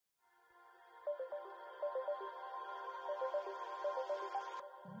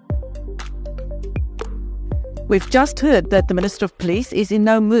We've just heard that the Minister of Police is in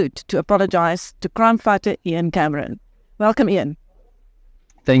no mood to apologise to crime fighter Ian Cameron. Welcome, Ian.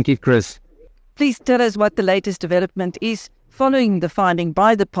 Thank you, Chris. Please tell us what the latest development is following the finding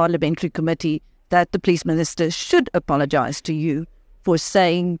by the Parliamentary Committee that the Police Minister should apologise to you for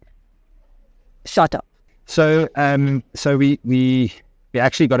saying, shut up. So we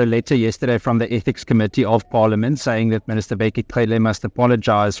actually got a letter yesterday from the Ethics Committee of Parliament saying that Minister Bheki Cele must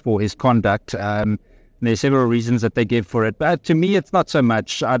apologise for his conduct. There are several reasons that they give for it, but to me, it's not so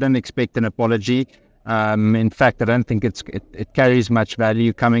much. I don't expect an apology. In fact, I don't think it carries much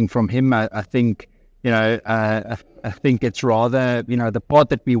value coming from him. I think, I think it's rather, the part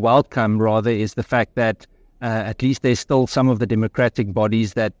that we welcome rather is the fact that at least there's still some of the democratic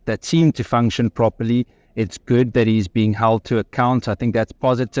bodies that seem to function properly. It's good that he's being held to account. I think that's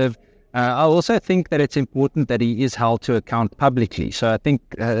positive. I also think that it's important that he is held to account publicly. So I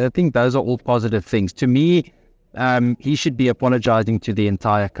think those are all positive things. To me, he should be apologizing to the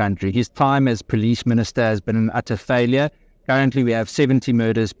entire country. His time as police minister has been an utter failure. Currently, we have 70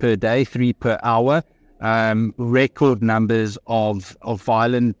 murders per day, 3 per hour, record numbers of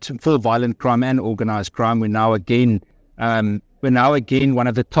violent crime and organized crime. We're now again one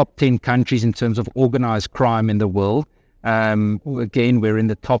of the top 10 countries in terms of organized crime in the world. Again, we're in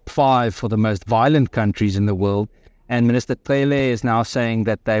the top 5 for the most violent countries in the world. And Minister Cele is now saying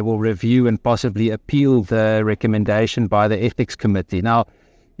that they will review and possibly appeal the recommendation by the Ethics Committee. Now,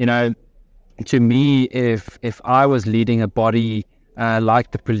 to me, if I was leading a body like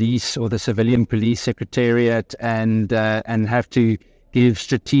the police or the Civilian Police Secretariat and have to give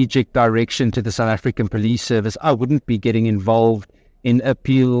strategic direction to the South African Police Service, I wouldn't be getting involved in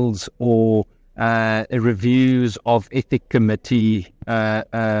appeals or reviews of Ethics Committee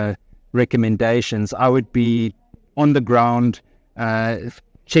recommendations. I would be on the ground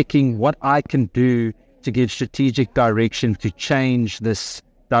checking what I can do to give strategic direction to change this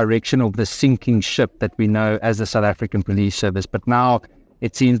direction of the sinking ship that we know as the South African Police Service. But now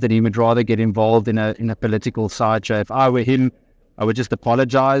it seems that he would rather get involved in a political sideshow. If I were him, I would just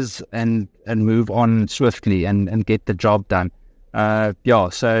apologize and move on swiftly and get the job done.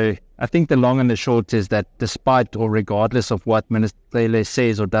 So I think the long and the short is that despite or regardless of what Minister Cele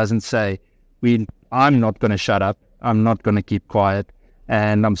says or doesn't say, I'm not going to shut up. I'm not going to keep quiet.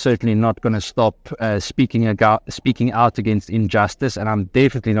 And I'm certainly not going to stop speaking out against injustice. And I'm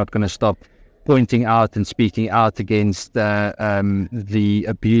definitely not going to stop pointing out and speaking out against the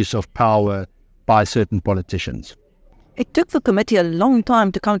abuse of power by certain politicians. It took the committee a long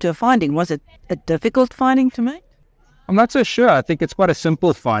time to come to a finding. Was it a difficult finding to make? I'm not so sure. I think it's quite a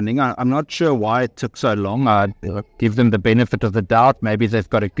simple finding. I'm not sure why it took so long. I'd give them the benefit of the doubt. Maybe they've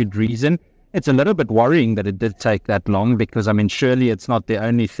got a good reason. It's a little bit worrying that it did take that long because, surely it's not the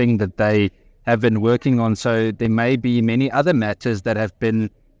only thing that they have been working on. So there may be many other matters that have been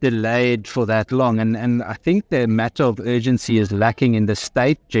delayed for that long. And I think the matter of urgency is lacking in the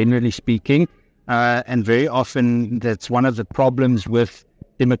state, generally speaking. And very often that's one of the problems with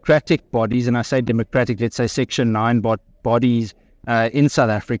democratic bodies, and I say democratic, let's say Section 9 bodies in South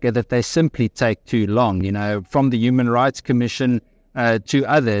Africa, that they simply take too long. From the Human Rights Commission to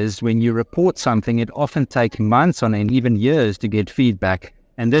others, when you report something, it often takes months on end, even years, to get feedback.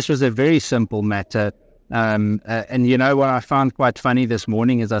 And this was a very simple matter. And what I found quite funny this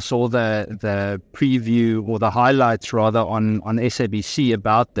morning is I saw the preview or the highlights rather on SABC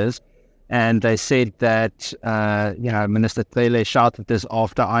about this. And they said that, Minister Cele shouted this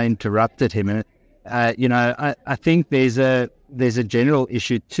after I interrupted him. I think there's a general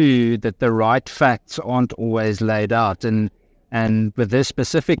issue too that the right facts aren't always laid out. And with this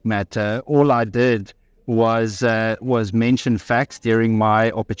specific matter, all I did was mention facts during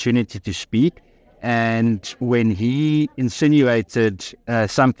my opportunity to speak. And when he insinuated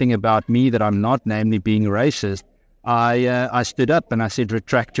something about me that I'm not, namely being racist, I stood up and I said,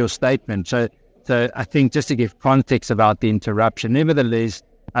 retract your statement. So I think just to give context about the interruption, nevertheless,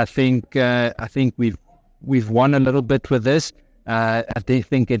 I think we've won a little bit with this. I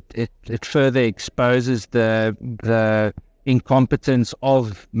think it further exposes the incompetence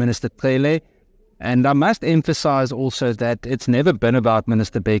of Minister Cele. And I must emphasize also that it's never been about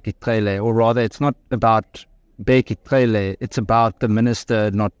Minister Bheki Cele, or rather it's not about Bheki Cele, it's about the minister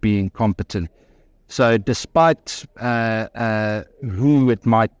not being competent. So despite who it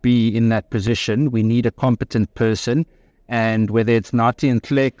might be in that position, we need a competent person. And whether it's Nathi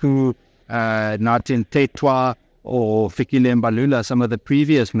Nhleko, Nathi Ntetwa, or Fikile Mbalula, some of the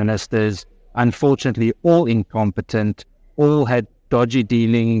previous ministers, unfortunately all incompetent, all had dodgy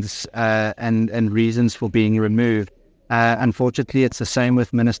dealings and reasons for being removed. Unfortunately, it's the same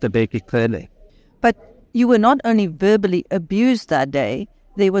with Minister Bheki Cele. But you were not only verbally abused that day,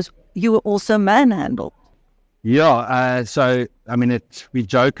 you were also manhandled. Yeah, so I mean, we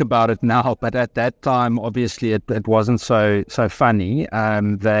joke about it now, but at that time, obviously, it wasn't so funny.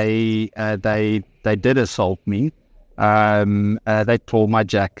 They did assault me. They tore my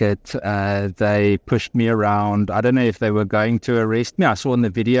jacket. They pushed me around. I don't know if they were going to arrest me. I saw in the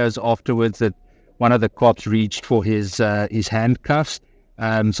videos afterwards that one of the cops reached for his handcuffs.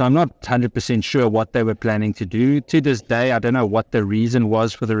 So I'm not 100% sure what they were planning to do. To this day, I don't know what the reason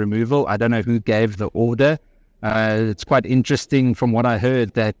was for the removal. I don't know who gave the order. It's quite interesting from what I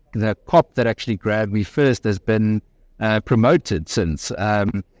heard that the cop that actually grabbed me first has been promoted since.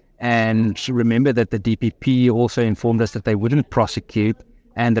 And remember that the DPP also informed us that they wouldn't prosecute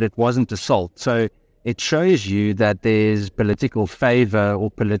and that it wasn't assault. So it shows you that there's political favor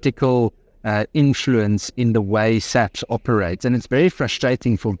or political influence in the way SAPS operates. And it's very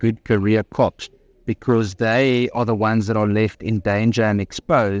frustrating for good career cops because they are the ones that are left in danger and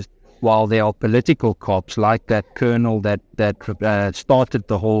exposed, while there are political cops like that colonel that started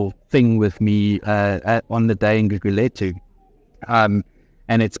the whole thing with me on the day in Gugulethu.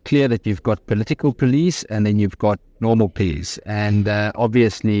 And it's clear that you've got political police and then you've got normal police. And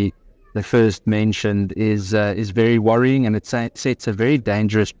obviously, the first mentioned is very worrying, and it sets a very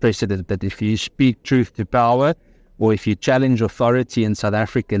dangerous precedent that if you speak truth to power, or if you challenge authority in South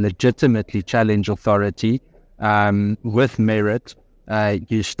Africa, legitimately challenge authority with merit,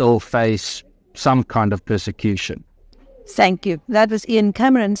 you still face some kind of persecution. Thank you. That was Ian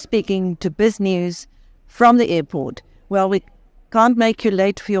Cameron speaking to BizNews from the airport. Well, we can't make you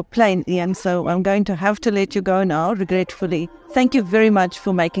late for your plane, Ian, so I'm going to have to let you go now, regretfully. Thank you very much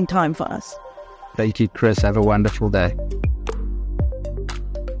for making time for us. Thank you, Chris. Have a wonderful day.